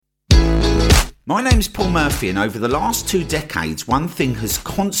My name's Paul Murphy, and over the last 2 decades, one thing has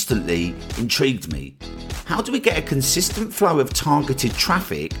constantly intrigued me. How do we get a consistent flow of targeted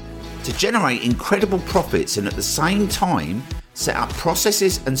traffic to generate incredible profits and at the same time set up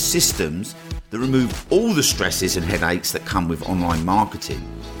processes and systems that remove all the stresses and headaches that come with online marketing?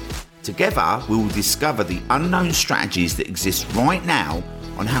 Together, we will discover the unknown strategies that exist right now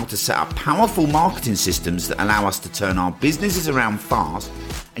on how to set up powerful marketing systems that allow us to turn our businesses around fast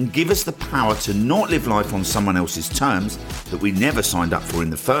and give us the power to not live life on someone else's terms that we never signed up for in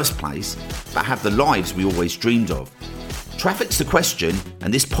the first place, but have the lives we always dreamed of. Traffic's the question,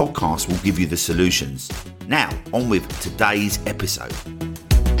 and this podcast will give you the solutions. Now, on with today's episode.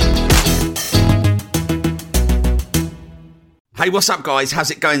 Hey, what's up, guys?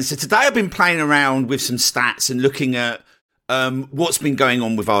 How's it going? So today I've been playing around with some stats and looking at what's been going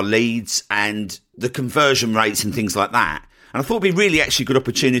on with our leads and the conversion rates and things like that. And I thought it'd be really actually a good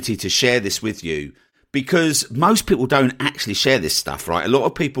opportunity to share this with you, because most people don't actually share this stuff, right? A lot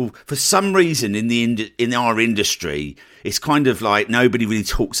of people, for some reason in our industry, it's kind of like nobody really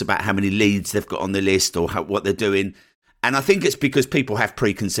talks about how many leads they've got on the list or what they're doing. And I think it's because people have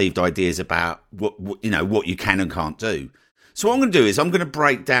preconceived ideas about what you can and can't do. So what I'm going to do is I'm going to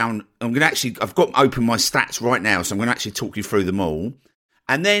break down, I've got open my stats right now, so I'm going to actually talk you through them all.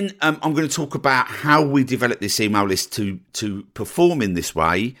 And then I'm going to talk about how we develop this email list to perform in this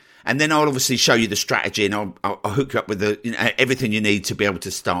way. And then I'll obviously show you the strategy, and I'll hook you up with everything you need to be able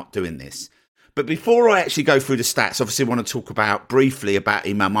to start doing this. But before I actually go through the stats, obviously I want to talk briefly about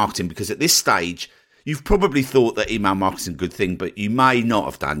email marketing, because at this stage, you've probably thought that email marketing is a good thing, but you may not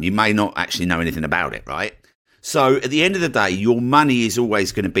have done. You may not actually know anything about it, right? So at the end of the day, your money is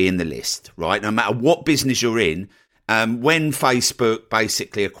always going to be in the list, right? No matter what business you're in. When Facebook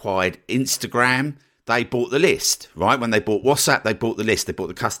basically acquired Instagram, they bought the list, right? When they bought WhatsApp, they bought the list, they bought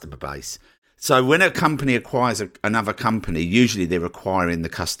the customer base. So when a company acquires another company, usually they're acquiring the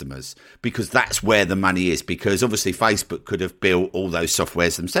customers, because that's where the money is. Because obviously Facebook could have built all those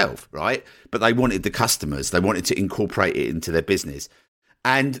softwares themselves, right? But they wanted the customers. They wanted to incorporate it into their business.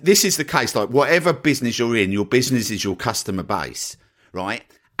 And this is the case, like whatever business you're in, your business is your customer base, right?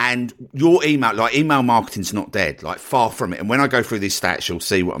 And your email marketing's not dead, like far from it. And when I go through these stats, you'll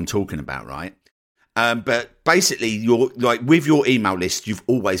see what I'm talking about, right? But basically, with your email list, you've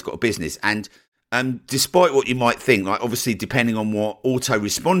always got a business. And despite what you might think, like obviously depending on what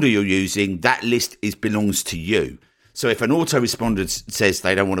autoresponder you're using, that list belongs to you. So if an autoresponder says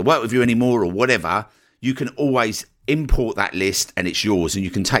they don't want to work with you anymore or whatever, you can always import that list and it's yours, and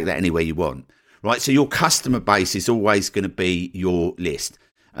you can take that anywhere you want, right? So your customer base is always going to be your list.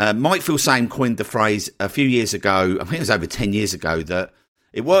 Mike Filsaime coined the phrase a few years ago, I think it was over 10 years ago, that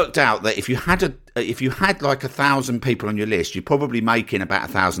it worked out that if you had like 1,000 people on your list, you're probably making about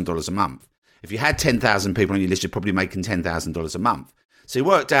 $1,000 a month. If you had 10,000 people on your list, you're probably making $10,000 a month. So it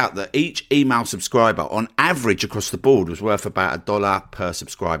worked out that each email subscriber on average across the board was worth about $1 per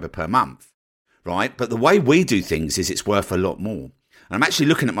subscriber per month, right? But the way we do things is it's worth a lot more. I'm actually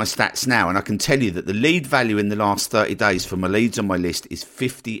looking at my stats now, and I can tell you that the lead value in the last 30 days for my leads on my list is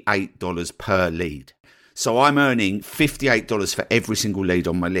 $58 per lead. So I'm earning $58 for every single lead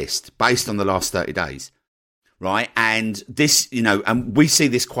on my list based on the last 30 days, right? And this, and we see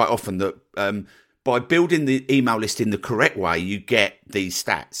this quite often, that by building the email list in the correct way, you get these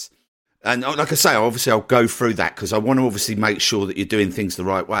stats. And like I say, obviously I'll go through that because I want to obviously make sure that you're doing things the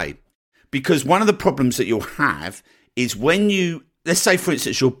right way. Because one of the problems that you'll have is let's say, for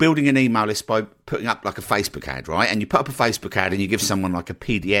instance, you're building an email list by putting up like a Facebook ad, right? And you put up a Facebook ad and you give someone like a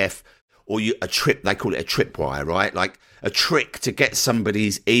PDF or they call it a tripwire, right? Like a trick to get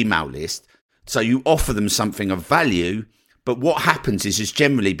somebody's email list. So you offer them something of value. But what happens is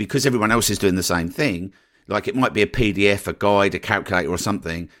generally, because everyone else is doing the same thing, like it might be a PDF, a guide, a calculator or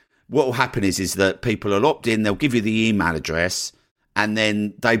something. What will happen is that people will opt in, they'll give you the email address, and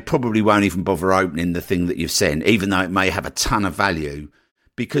then they probably won't even bother opening the thing that you've sent, even though it may have a ton of value,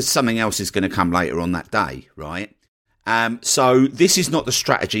 because something else is going to come later on that day, right? So this is not the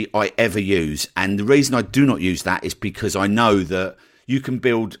strategy I ever use. And the reason I do not use that is because I know that you can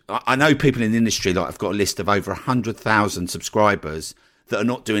build... I know people in the industry, like I've got a list of over 100,000 subscribers that are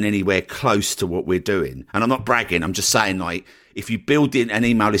not doing anywhere close to what we're doing. And I'm not bragging. I'm just saying, like, if you build an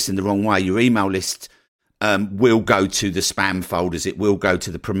email list in the wrong way, your email list... will go to the spam folders. It will go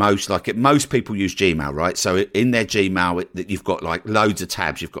to the promotion. Most people use Gmail, right? So in their Gmail, you've got like loads of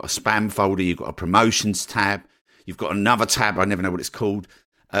tabs. You've got a spam folder. You've got a promotions tab. You've got another tab. I never know what it's called.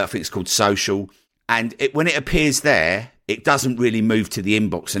 I think it's called social. And when it appears there, it doesn't really move to the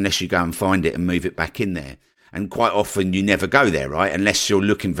inbox unless you go and find it and move it back in there. And quite often you never go there, right? Unless you're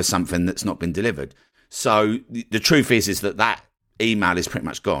looking for something that's not been delivered. So the truth is that email is pretty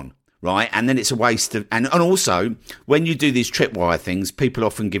much gone, right? And then it's a waste of, and also when you do these tripwire things, people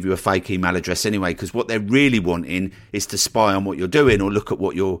often give you a fake email address anyway, because what they're really wanting is to spy on what you're doing or look at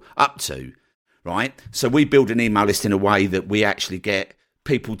what you're up to, right? So we build an email list in a way that we actually get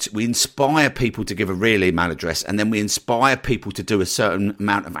we inspire people to give a real email address, and then we inspire people to do a certain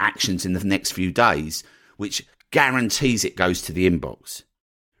amount of actions in the next few days, which guarantees it goes to the inbox,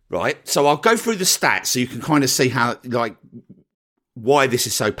 right? So I'll go through the stats so you can kind of see how, like, why this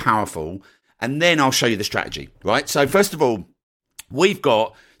is so powerful, and then I'll show you the strategy, right? So first of all,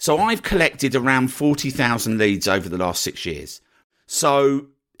 I've collected around 40,000 leads over the last 6 years. So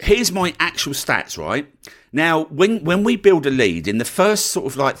here's my actual stats, right? Now, when we build a lead, in the first sort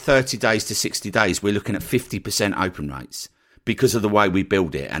of like 30 days to 60 days, we're looking at 50% open rates because of the way we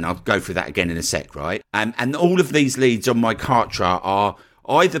build it. And I'll go through that again in a sec, right? And all of these leads on my cart chart are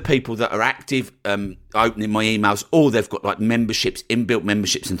either people that are active, opening my emails, or they've got like memberships, inbuilt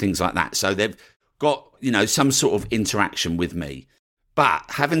memberships and things like that. So they've got, some sort of interaction with me. But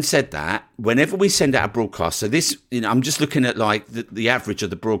having said that, whenever we send out a broadcast, so this, I'm just looking at like the average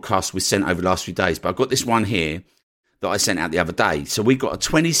of the broadcasts we sent over the last few days, but I've got this one here that I sent out the other day. So we got a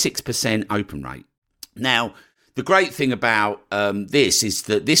 26% open rate. Now, the great thing about this is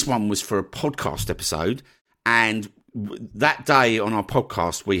that this one was for a podcast episode, and that day on our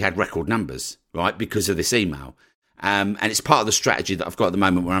podcast, we had record numbers, right, because of this email. And it's part of the strategy that I've got at the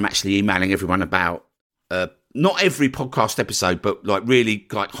moment where I'm actually emailing everyone about not every podcast episode, but like really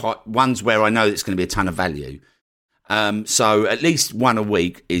like hot ones where I know it's going to be a ton of value. So at least one a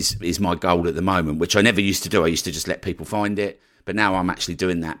week is my goal at the moment, which I never used to do. I used to just let people find it, but now I'm actually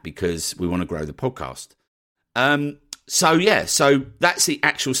doing that because we want to grow the podcast. So that's the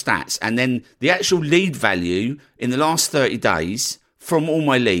actual stats. And then the actual lead value in the last 30 days from all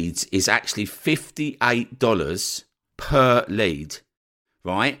my leads is actually $58 per lead.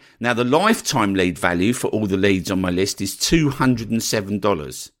 Right? Now, the lifetime lead value for all the leads on my list is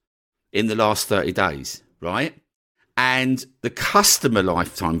 $207 in the last 30 days, right? And the customer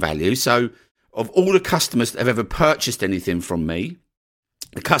lifetime value, so of all the customers that have ever purchased anything from me,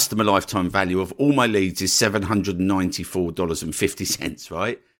 the customer lifetime value of all my leads is $794.50,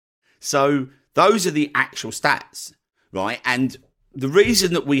 right? So those are the actual stats, right? And the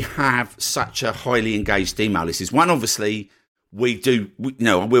reason that we have such a highly engaged email list is one, obviously,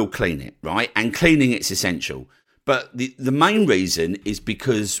 I will clean it, right? And cleaning it's essential. But the main reason is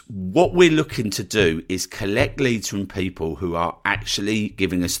because what we're looking to do is collect leads from people who are actually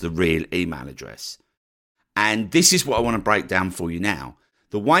giving us the real email address. And this is what I want to break down for you now.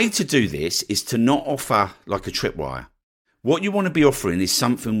 The way to do this is to not offer like a tripwire. What you want to be offering is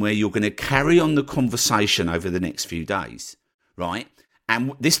something where you're going to carry on the conversation over the next few days, right?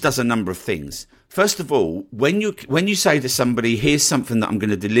 And this does a number of things. First of all, when you say to somebody, here's something that I'm going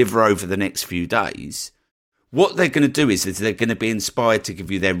to deliver over the next few days, what they're going to do is they're going to be inspired to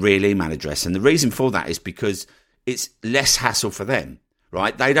give you their real email address. And the reason for that is because it's less hassle for them,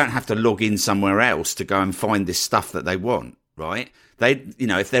 right? They don't have to log in somewhere else to go and find this stuff that they want, right?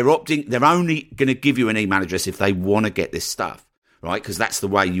 If they're opting, they're only going to give you an email address if they want to get this stuff, right? Because that's the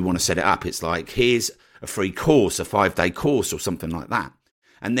way you want to set it up. It's like, here's a free course, a 5-day course or something like that.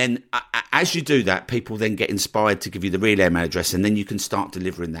 And then as you do that, people then get inspired to give you the real email address, and then you can start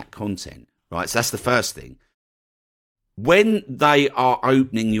delivering that content, right? So that's the first thing. When they are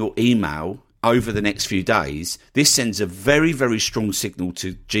opening your email over the next few days, this sends a very, very strong signal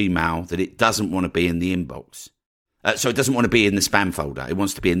to Gmail that it doesn't want to be in the inbox. So it doesn't want to be in the spam folder. It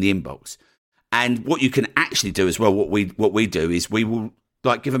wants to be in the inbox. And what you can actually do as well, what we do is we will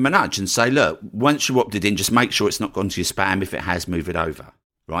like give them a nudge and say, look, once you opted in, just make sure it's not gone to your spam. If it has, move it over.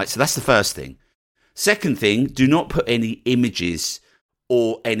 Right, so that's the first thing. Second thing, do not put any images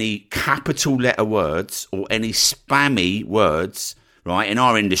or any capital letter words or any spammy words, right? In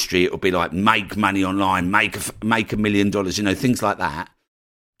our industry, it will be like make money online, make $1 million, things like that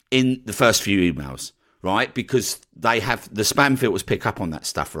in the first few emails, right? Because they have the spam filters pick up on that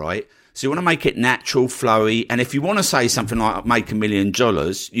stuff, right? So you want to make it natural, flowy. And if you want to say something like make $1 million,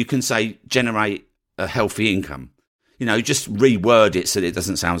 you can say generate a healthy income. Just reword it so that it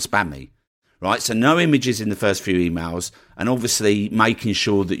doesn't sound spammy, right? So no images in the first few emails, and obviously making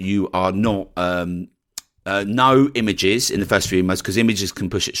sure that you are not, no images in the first few emails, because images can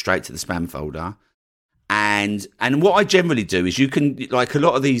push it straight to the spam folder. And what I generally do is you can, like a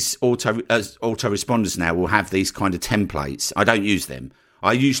lot of these autoresponders now will have these kind of templates. I don't use them.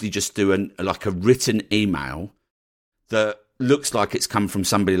 I usually just do a written email that looks like it's come from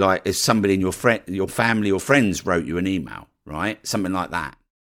somebody, like if somebody in your family or friends wrote you an email, right? Something like that.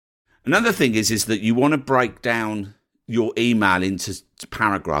 Another thing is that you want to break down your email into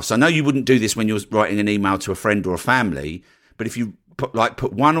paragraphs. I know you wouldn't do this when you're writing an email to a friend or a family, but if you put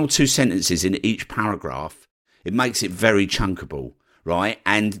 1 or 2 sentences in each paragraph, it makes it very chunkable, right?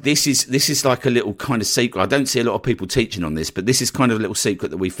 And this is like a little kind of secret. I don't see a lot of people teaching on this, but this is kind of a little secret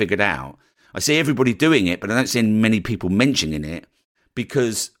that we figured out. I see everybody doing it, but I don't see many people mentioning it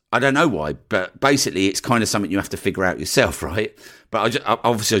because I don't know why, but basically it's kind of something you have to figure out yourself, right? But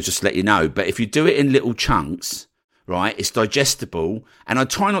I'll just let you know. But if you do it in little chunks, right, it's digestible. And I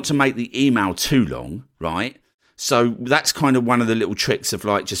try not to make the email too long, right? So that's kind of one of the little tricks of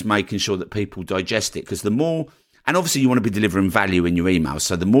like just making sure that people digest it. Because the more, and obviously you want to be delivering value in your email.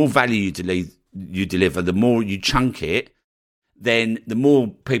 So the more value you deliver, the more you chunk it, then the more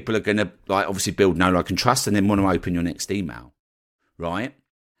people are going to like obviously build know, like, and trust, and then want to open your next email, right?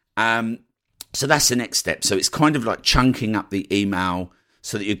 So that's the next step. So it's kind of like chunking up the email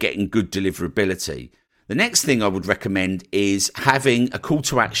so that you're getting good deliverability. The next thing I would recommend is having a call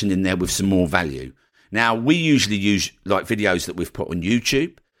to action in there with some more value. Now, we usually use like videos that we've put on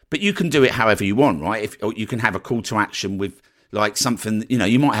YouTube, but you can do it however you want, right? Or you can have a call to action with like something,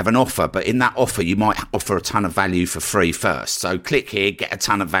 you might have an offer, but in that offer, you might offer a ton of value for free first. So click here, get a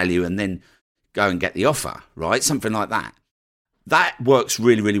ton of value, and then go and get the offer, right? Something like that. That works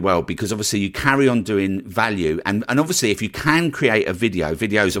really, really well because obviously you carry on doing value. And obviously if you can create a video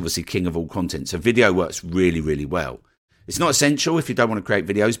is obviously king of all content. So video works really, really well. It's not essential if you don't want to create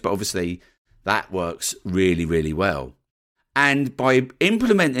videos, but obviously that works really, really well. And by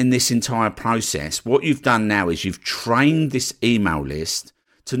implementing this entire process, what you've done now is you've trained this email list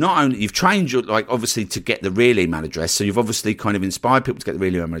to not only, you've trained your, like obviously to get the real email address. So you've obviously kind of inspired people to get the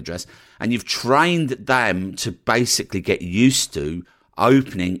real email address, and you've trained them to basically get used to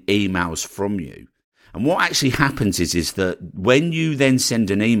opening emails from you. And what actually happens is that when you then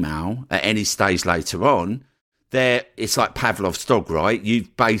send an email at any stage later on, it's like Pavlov's dog, right?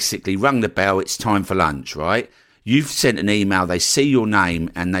 You've basically rung the bell. It's time for lunch, right? You've sent an email. They see your name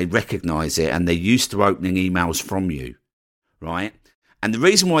and they recognize it, and they're used to opening emails from you, right? And the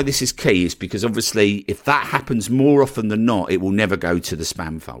reason why this is key is because obviously if that happens more often than not, it will never go to the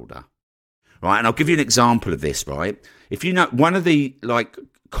spam folder, right? And I'll give you an example of this, right? If you know one of the like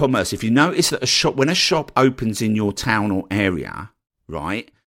commerce, if you notice that when a shop opens in your town or area, right,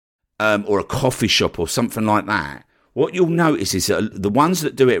 or a coffee shop or something like that, what you'll notice is that the ones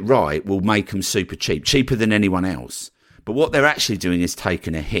that do it right will make them super cheap, cheaper than anyone else. But what they're actually doing is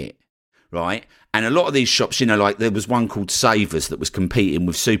taking a hit, right? And a lot of these shops, like there was one called Savers that was competing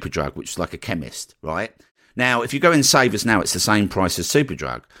with Superdrug, which was like a chemist, right? Now, if you go in Savers now, it's the same price as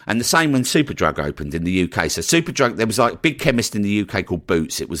Superdrug. And the same when Superdrug opened in the UK. So Superdrug, there was like a big chemist in the UK called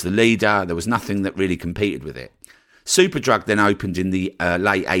Boots. It was the leader. There was nothing that really competed with it. Superdrug then opened in the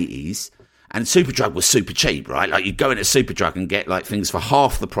late 80s. And Superdrug was super cheap, right? Like you'd go into Superdrug and get like things for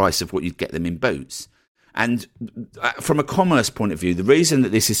half the price of what you'd get them in Boots. And from a commerce point of view, the reason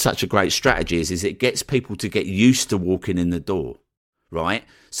that this is such a great strategy is it gets people to get used to walking in the door, right?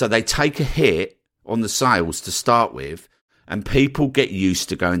 So they take a hit on the sales to start with, and people get used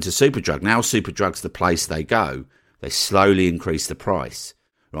to going to Superdrug. Now Superdrug's the place they go. They slowly increase the price,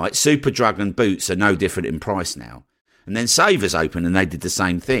 right? Superdrug and Boots are no different in price now. And then Savers opened and they did the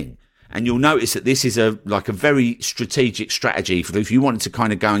same thing. And you'll notice that this is a very strategic strategy for if you wanted to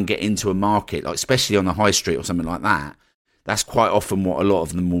kind of go and get into a market, like especially on the high street or something like that. That's quite often what a lot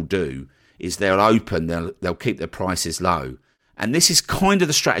of them will do is they'll keep their prices low. And this is kind of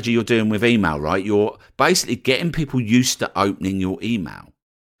the strategy you're doing with email, right? You're basically getting people used to opening your email.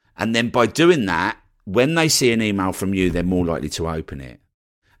 And then by doing that, when they see an email from you, they're more likely to open it.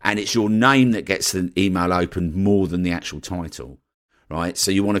 And it's your name that gets the email opened more than the actual title. Right,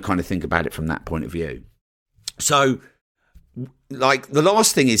 so you want to kind of think about it from that point of view. So, like the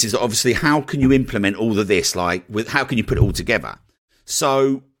last thing is obviously how can you implement all of this? How can you put it all together?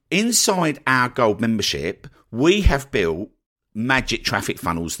 So, inside our gold membership, we have built magic traffic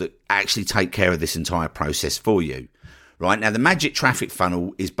funnels that actually take care of this entire process for you. Right now, the magic traffic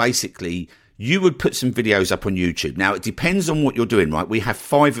funnel is basically you would put some videos up on YouTube. Now, it depends on what you're doing. Right, we have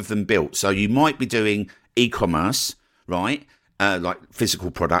 5 of them built, so you might be doing e-commerce, right? Like physical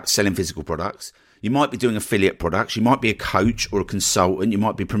products, selling physical products. You might be doing affiliate products. You might be a coach or a consultant. You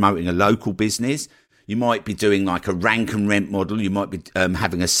might be promoting a local business. You might be doing like a rank and rent model. You might be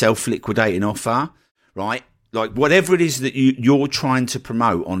having a self-liquidating offer, right? Like whatever it is that you're trying to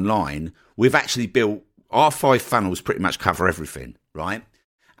promote online, we've actually built our 5 funnels pretty much cover everything, right?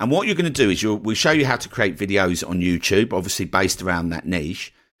 And what you're going to do is we'll show you how to create videos on YouTube, obviously based around that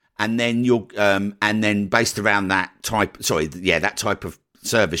niche. And then based around that type of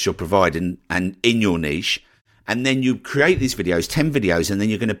service you're providing and in your niche. And then you create these videos, 10 videos, and then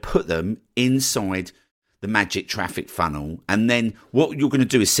you're going to put them inside the magic traffic funnel. And then what you're going to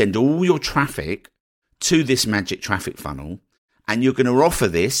do is send all your traffic to this magic traffic funnel. And you're going to offer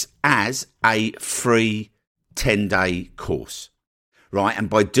this as a free 10-day course, right? And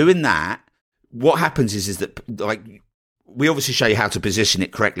by doing that, what happens is that, like, we obviously show you how to position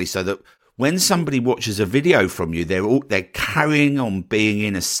it correctly so that when somebody watches a video from you, they're carrying on being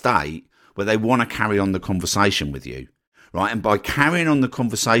in a state where they want to carry on the conversation with you, right? And by carrying on the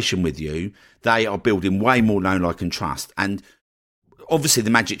conversation with you, they are building way more know, like, and trust. And obviously the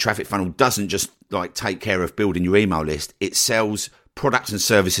magic traffic funnel doesn't just like take care of building your email list. It sells products and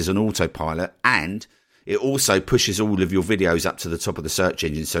services on autopilot, and it also pushes all of your videos up to the top of the search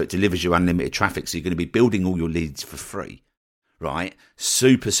engine. So it delivers you unlimited traffic. So you're going to be building all your leads for free, right?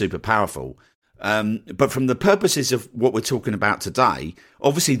 Super, super powerful. But from the purposes of what we're talking about today,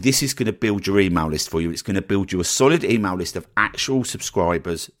 obviously this is going to build your email list for you. It's going to build you a solid email list of actual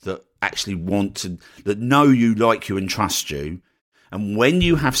subscribers that actually that know you, like you, and trust you. And when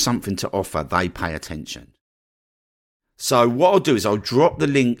you have something to offer, they pay attention. So what I'll do is I'll drop the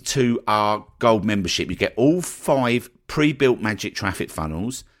link to our gold membership. You get all 5 pre-built magic traffic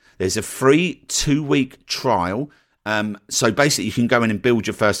funnels. There's a free 2-week trial. So basically you can go in and build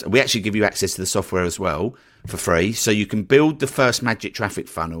your first. We actually give you access to the software as well for free. So you can build the first magic traffic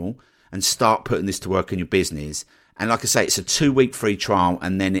funnel and start putting this to work in your business. And like I say, it's a 2-week free trial,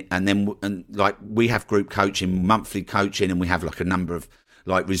 and like we have group coaching, monthly coaching, and we have like a number of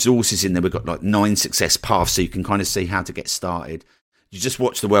like resources in there. We've got like 9 success paths, so you can kind of see how to get started. You just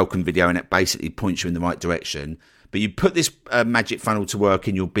watch the welcome video, and it basically points you in the right direction. But you put this magic funnel to work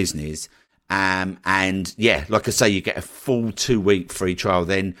in your business, and yeah, like I say, you get a full 2-week free trial.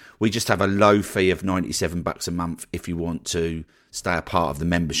 Then we just have a low fee of $97 a month if you want to stay a part of the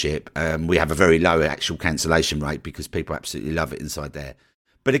membership. We have a very low actual cancellation rate because people absolutely love it inside there.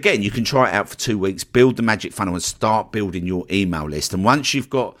 But again, you can try it out for 2 weeks, build the magic funnel, and start building your email list. And once you've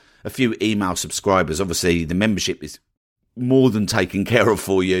got a few email subscribers, obviously the membership is more than taken care of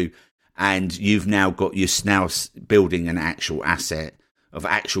for you. And you're now building an actual asset of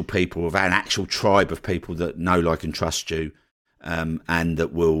actual people, of an actual tribe of people that know, like, and trust you. And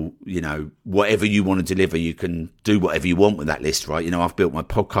that will, whatever you want to deliver, you can do whatever you want with that list, right? I've built my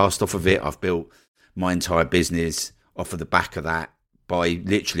podcast off of it. I've built my entire business off of the back of that by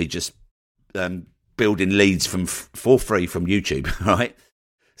literally just building leads for free from YouTube, right?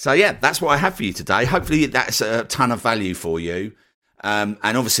 So yeah, that's what I have for you today. Hopefully that's a ton of value for you. And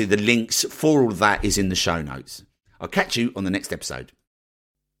obviously the links for all of that is in the show notes. I'll catch you on the next episode.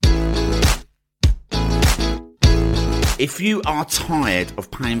 If you are tired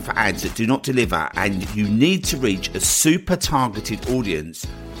of paying for ads that do not deliver and you need to reach a super targeted audience,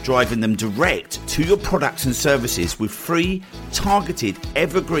 driving them direct to your products and services with free, targeted,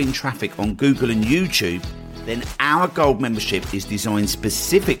 evergreen traffic on Google and YouTube, then our gold membership is designed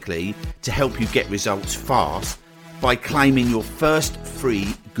specifically to help you get results fast by claiming your first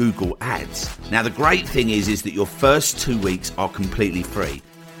free Google ads. Now, the great thing is that your first 2 weeks are completely free.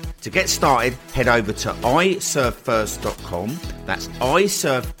 To get started, head over to iservefirst.com. That's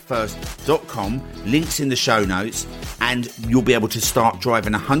iservefirst.com. Links in the show notes, and you'll be able to start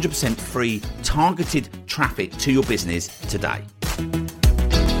driving 100% free targeted traffic to your business today.